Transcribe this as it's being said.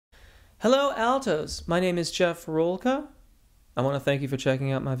Hello altos, my name is Jeff Rolka. I want to thank you for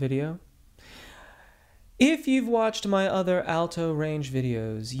checking out my video. If you've watched my other alto range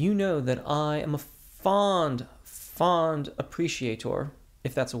videos, you know that I am a fond appreciator,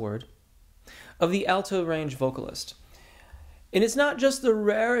 if that's a word, of the alto range vocalist. And it's not just the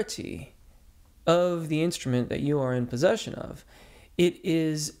rarity of the instrument that you are in possession of, it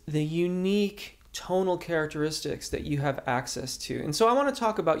is the unique tonal characteristics that you have access to. And so I want to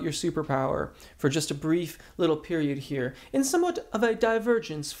talk about your superpower for just a brief little period here, in somewhat of a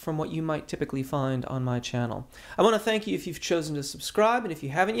divergence from what you might typically find on my channel. I want to thank you if you've chosen to subscribe, and if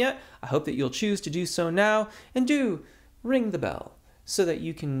you haven't yet, I hope that you'll choose to do so now, and do ring the bell so that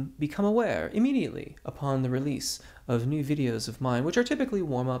you can become aware immediately upon the release of new videos of mine, which are typically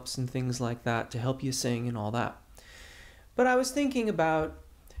warm-ups and things like that to help you sing and all that. But I was thinking about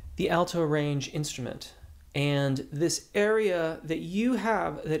the alto range instrument and this area that you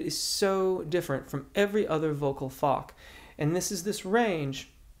have that is so different from every other vocal Fach. And this is this range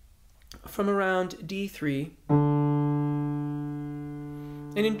from around D3,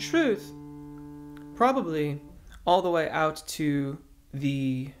 and in truth probably all the way out to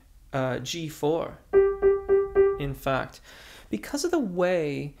the G4, in fact. Because of the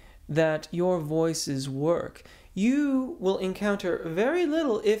way that your voices work, you will encounter very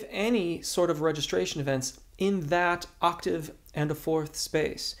little, if any, sort of registration events in that octave and a fourth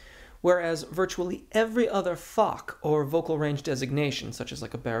space, whereas virtually every other Fach or vocal range designation, such as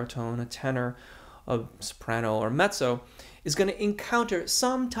like a baritone, a tenor, a soprano, or mezzo, is going to encounter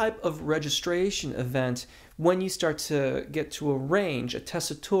some type of registration event when you start to get to a range, a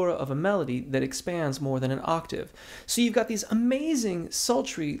tessitura of a melody that expands more than an octave. So you've got these amazing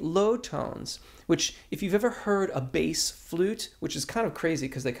sultry low tones, which if you've ever heard a bass flute, which is kind of crazy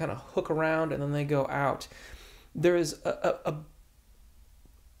because they kind of hook around and then they go out, there is a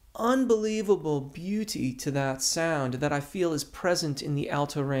unbelievable beauty to that sound that I feel is present in the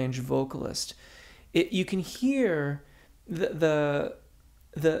alto range vocalist. You can hear the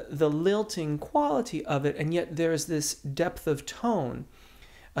lilting quality of it, and yet there's this depth of tone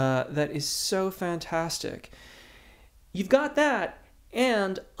that is so fantastic. You've got that,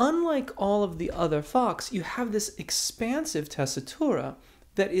 and unlike all of the other Fachs, you have this expansive tessitura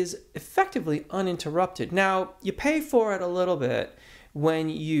that is effectively uninterrupted. Now, you pay for it a little bit when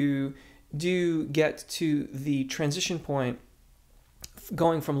you do get to the transition point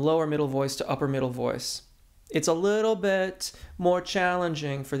going from lower middle voice to upper middle voice. It's a little bit more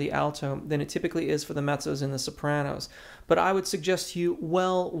challenging for the alto than it typically is for the mezzos and the sopranos, but I would suggest to you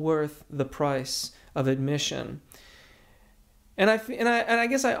well worth the price of admission. And I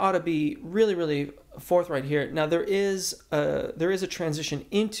guess I ought to be really forthright here. Now there is a transition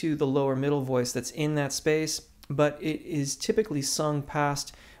into the lower middle voice that's in that space, but it is typically sung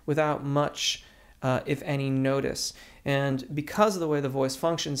past without much, if any, notice. And because of the way the voice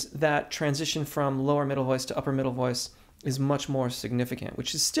functions, that transition from lower middle voice to upper middle voice is much more significant,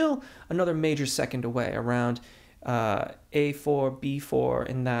 which is still another major second away, around A4, B4,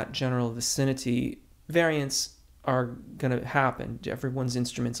 in that general vicinity. Variants are going to happen. Everyone's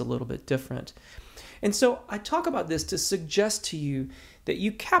instrument's a little bit different. And so I talk about this to suggest to you that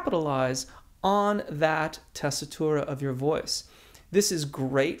you capitalize on that tessitura of your voice. This is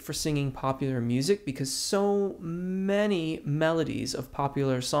great for singing popular music because so many melodies of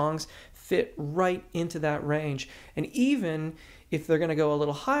popular songs fit right into that range. And even if they're going to go a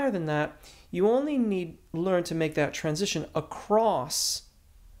little higher than that, you only need to learn to make that transition across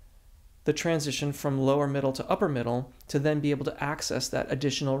the transition from lower middle to upper middle to then be able to access that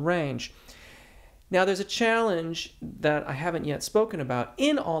additional range. Now, there's a challenge that I haven't yet spoken about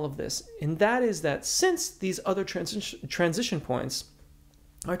in all of this, and that is that since these other transition points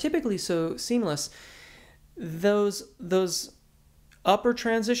are typically so seamless, those upper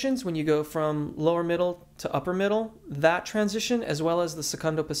transitions, when you go from lower middle to upper middle, that transition, as well as the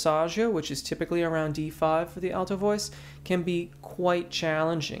secondo passaggio, which is typically around D5 for the alto voice, can be quite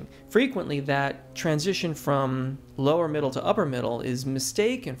challenging. Frequently, that transition from lower middle to upper middle is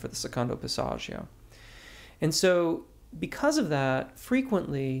mistaken for the secondo passaggio. And so, because of that,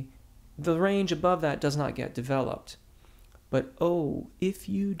 frequently, the range above that does not get developed. But oh, if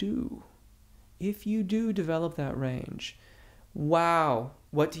you do develop that range, wow,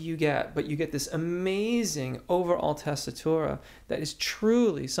 what do you get? But you get this amazing overall tessitura that is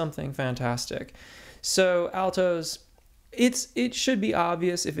truly something fantastic. So altos, it should be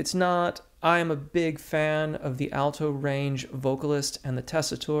obvious. If it's not, I am a big fan of the alto range vocalist and the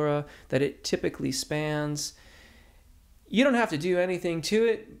tessitura that it typically spans. You don't have to do anything to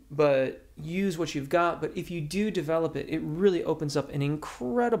it, but use what you've got. But if you do develop it, it really opens up an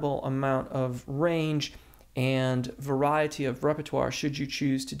incredible amount of range and variety of repertoire should you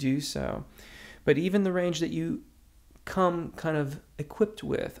choose to do so. But even the range that you come kind of equipped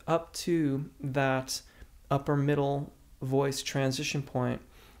with up to that upper middle voice transition point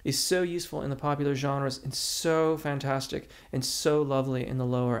is so useful in the popular genres and so fantastic and so lovely in the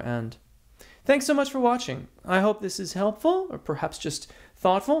lower end. Thanks so much for watching. I hope this is helpful or perhaps just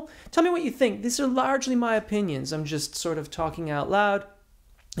thoughtful. Tell me what you think. These are largely my opinions. I'm just sort of talking out loud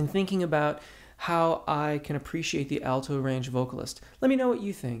and thinking about how I can appreciate the alto range vocalist. Let me know what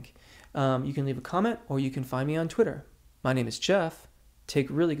you think. You can leave a comment or you can find me on Twitter. My name is Jeff.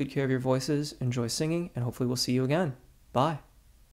 Take really good care of your voices, enjoy singing, and hopefully we'll see you again. Bye.